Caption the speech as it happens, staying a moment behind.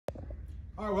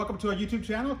All right, welcome to our YouTube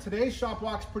channel. Today's shop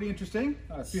walk's pretty interesting.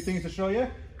 A few things to show you.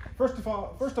 First of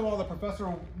all, the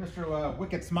professor, Mr.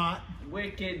 Wicked Smart.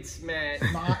 Wicked Smart.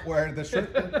 Smart, wearing the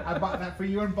shirt. I bought that for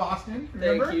you in Boston.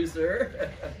 Remember? Thank you, sir.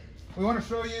 We want to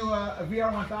show you a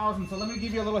VR1000. So let me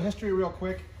give you a little history real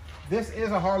quick. This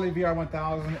is a Harley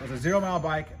VR1000. It was a 0 mile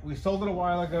bike. We sold it a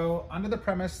while ago under the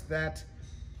premise that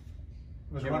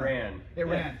it ran. It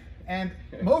ran. And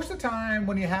most of the time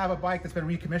when you have a bike that's been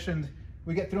recommissioned,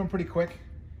 we get through them pretty quick.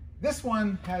 This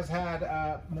one has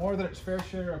had more than its fair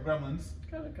share of gremlins.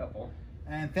 Got a couple.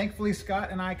 And thankfully, Scott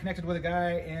and I connected with a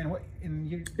guy in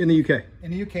the UK. In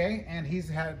the UK, and he's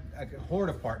had a horde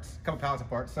of parts, a couple pallets of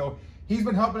parts. So he's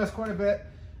been helping us quite a bit.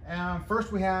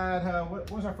 First, we had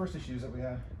what was our first issues that we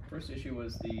had? First issue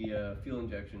was the fuel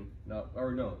injection. No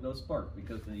spark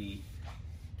because of the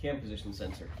cam position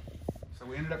sensor. So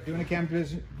we ended up doing a cam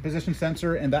position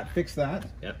sensor, and that fixed that.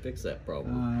 That fixed that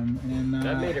problem.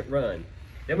 That made it run.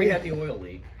 Then we had the oil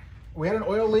leak. We had an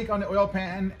oil leak on the oil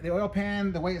pan. The oil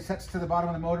pan, the way it sets to the bottom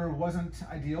of the motor, wasn't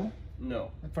ideal. No.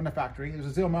 From the factory. It was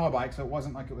a 0 mile bike, so it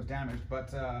wasn't like it was damaged,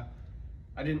 but...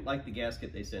 I didn't like the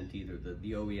gasket they sent either.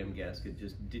 The OEM gasket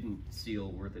just didn't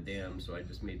seal worth a damn, so I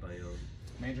just made my own.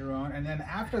 Made your own. And then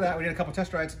after that, we did a couple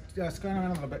test rides. Scan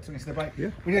around a little bit so we can see the bike. Yeah.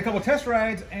 We did a couple test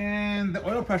rides, and the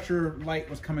oil pressure light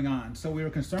was coming on. So we were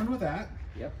concerned with that.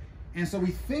 Yep. And so we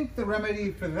think the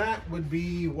remedy for that would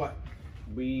be what?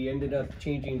 We ended up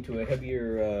changing to a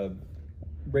heavier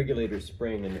regulator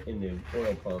spring in the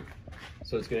oil pump.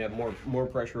 So it's going to have more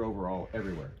pressure overall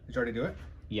everywhere. Did you already do it?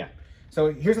 Yeah.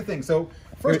 So here's the thing. So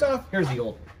first off, here's the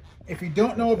old one. If you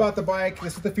don't know about the bike,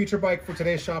 this is the feature bike for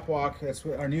today's shop walk. That's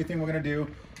our new thing we're gonna do.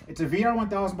 It's a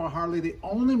VR1000 by Harley. They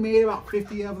only made about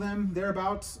 50 of them,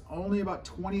 thereabouts. Only about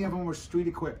 20 of them were street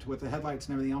equipped with the headlights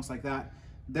and everything else like that,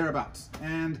 thereabouts.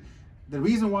 And the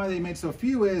reason why they made so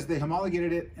few is they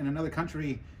homologated it in another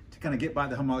country to kind of get by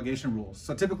the homologation rules.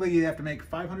 So typically you have to make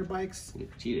 500 bikes. You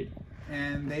cheated.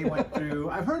 And they went through,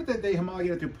 I've heard that they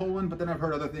homologated through Poland, but then I've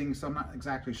heard other things, so I'm not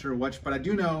exactly sure which, but I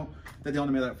do know that they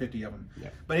only made like 50 of them. Yeah.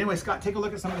 But anyway, Scott, take a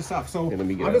look at some of the stuff. So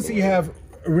obviously you have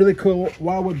a really cool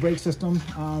Wildwood brake system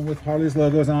with Harley's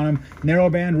logos on them, narrow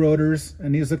band rotors,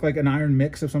 and these look like an iron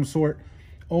mix of some sort.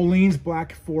 Olean's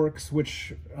black forks,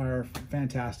 which are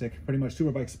fantastic, pretty much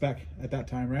superbike spec at that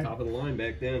time, right? Top of the line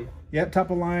back then. Yep, top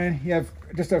of the line. You have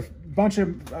just a bunch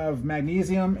of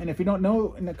magnesium, and if you don't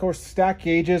know, and of course stack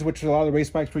gauges, which a lot of the race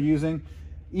bikes were using,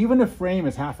 even the frame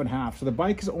is half and half. So the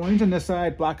bike is orange on this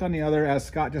side, black on the other, as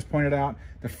Scott just pointed out.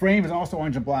 The frame is also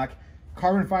orange and black.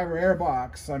 Carbon fiber air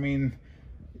box. I mean,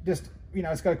 just, you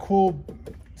know, it's got a cool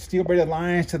steel braided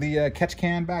lines to the catch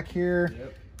can back here.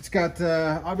 Yep. It's got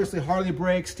obviously Harley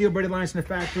brakes, steel braided lines in the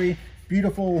factory,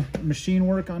 beautiful machine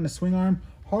work on the swing arm.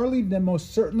 Harley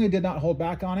most certainly did not hold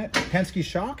back on it. Penske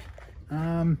shock.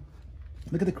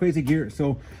 Look at the crazy gears.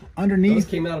 So underneath, those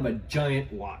came out of a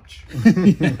giant watch.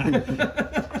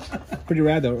 Pretty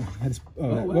rad though. As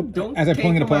I'm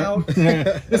pulling it apart.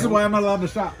 This is why I'm not allowed to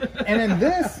shop. And then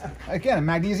this, again, a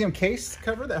magnesium case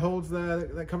cover that holds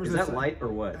that covers. Is that light or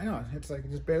what? I know, it's like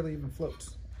it just barely even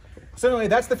floats. So anyway,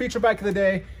 that's the feature bike of the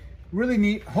day. Really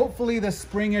neat. Hopefully the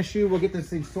spring issue will get this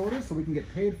thing sorted so we can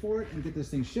get paid for it and get this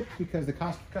thing shipped because the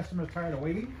customer's tired of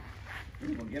waiting.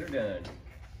 We'll get her done.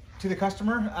 To the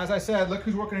customer, as I said, look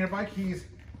who's working on your bike.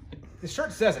 The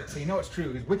shirt says it, so you know it's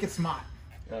true. He's wicked smart.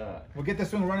 We'll get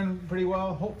this thing running pretty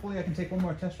well. Hopefully I can take one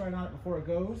more test ride on it before it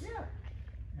goes. Yeah.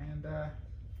 And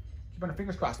keep our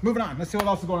fingers crossed. Moving on. Let's see what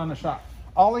else is going on in the shop.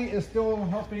 Ollie is still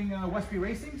helping Westby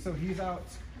Racing, so he's out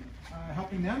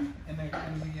helping them in the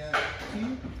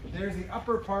team. There's the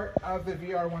upper part of the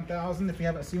VR1000. If you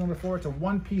haven't seen one before, it's a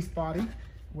one-piece body,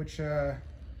 which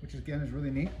again is really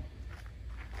neat.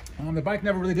 The bike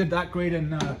never really did that great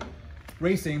in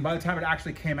racing. By the time it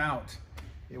actually came out,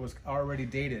 it was already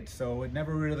dated, so it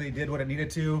never really did what it needed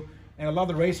to. And a lot of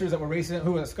the racers that were racing it,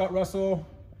 who was it? Scott Russell,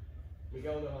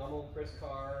 Miguel Nahamo, Chris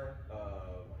Carr.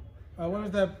 What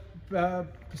was the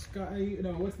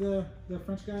what's the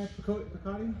French guy? Picotti?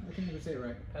 I can't even say it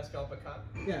right. Pascal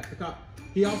Picotti. Yeah, Picotti.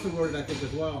 He also wrote it, I think,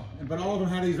 as well. But all of them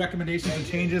had these recommendations and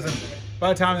changes, and by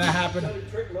the time that happened,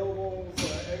 Trick Nobles.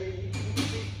 I mean,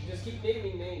 you just keep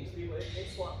naming names. People, it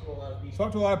swapped to a lot of people.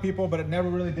 Swapped to a lot of people, but it never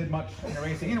really did much in the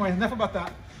racing. Anyway, enough about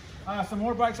that. Some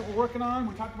more bikes that we're working on.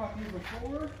 We talked about these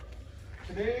before.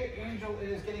 Today, Angel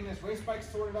is getting this race bike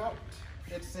sorted out.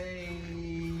 It's a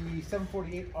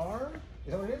 748R.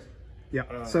 Is that what it is? Yeah,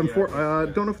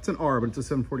 don't know if it's an R, but it's a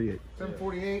 748.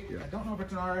 748. Yeah. I don't know if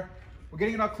it's an R. We're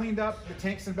getting it all cleaned up. The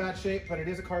tank's in bad shape, but it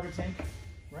is a carbon tank,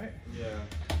 right? Yeah.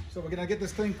 So we're gonna get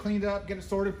this thing cleaned up, get it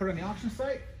sorted, put it on the auction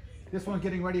site. This one's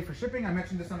getting ready for shipping. I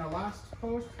mentioned this on our last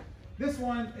post. This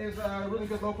one is a really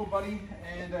good local buddy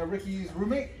and Ricky's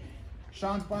roommate.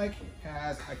 Sean's bike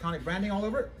has iconic branding all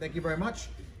over it. Thank you very much.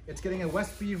 It's getting a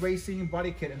Westby Racing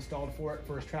body kit installed for it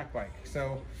for his track bike.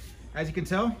 So, as you can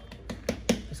tell,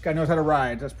 this guy knows how to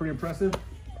ride. That's pretty impressive.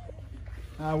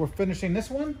 We're finishing this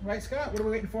one, right, Scott? What are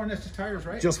we waiting for on this? Just tires,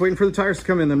 right? Just waiting for the tires to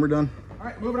come in, then we're done. All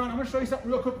right, moving on. I'm going to show you something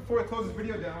real quick before I close this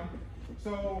video down.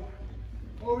 So,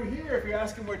 over here, if you're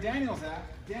asking where Daniel's at,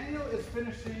 Daniel is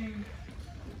finishing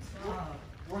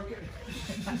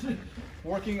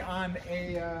working on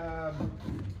a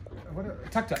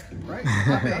tuk-tuk, right?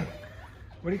 Ape.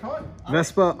 What do you call it?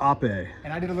 Vespa Ape.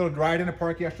 And I did a little ride in the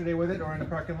park yesterday with it, or in the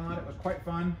parking lot. It was quite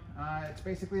fun. It's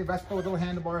basically a Vespa with little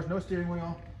handlebars, no steering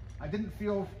wheel. I didn't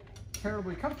feel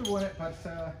terribly comfortable in it, but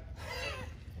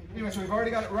anyway, so we've already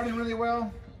got it running really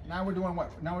well. Now we're doing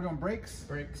what? Now we're doing brakes.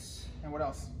 Brakes. And what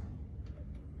else?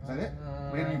 Is that it?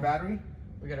 We got a new battery?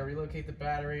 We gotta relocate the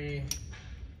battery,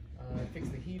 fix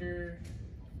the heater.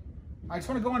 I just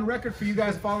want to go on record for you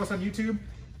guys who follow us on YouTube.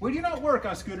 We do not work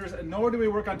on scooters, and nor do we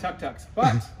work on tuk-tuks.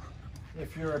 But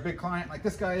if you're a big client like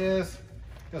this guy is,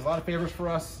 does a lot of favors for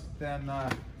us, then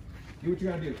do what you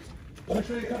gotta do. I'm gonna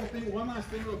show you a couple things. One last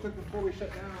thing real quick before we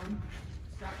shut down.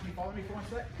 Scott, can you follow me for 1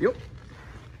 sec? Yep.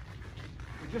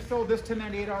 We just sold this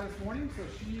 1098R this morning, so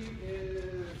she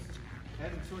is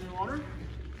heading to a new owner.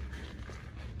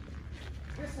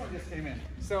 This one just came in.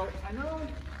 So I know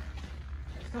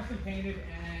it's custom painted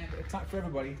and it's not for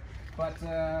everybody, but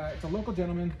it's a local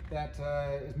gentleman that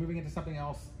is moving into something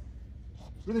else.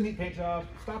 Really neat paint job,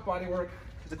 stock body work,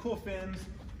 the cool fins,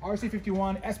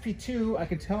 RC51, SP2, I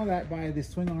can tell that by the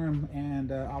swing arm,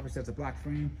 and obviously that's a black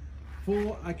frame.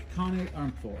 Full iconic,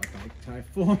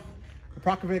 full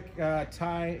Prokovic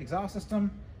tie exhaust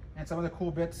system, and some other cool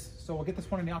bits. So we'll get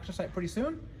this one in the auction site pretty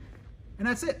soon. And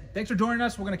that's it. Thanks for joining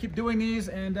us. We're going to keep doing these,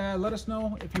 and let us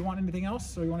know if you want anything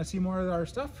else or you want to see more of our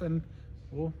stuff, and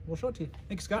we'll show it to you.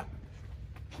 Thanks, Scott.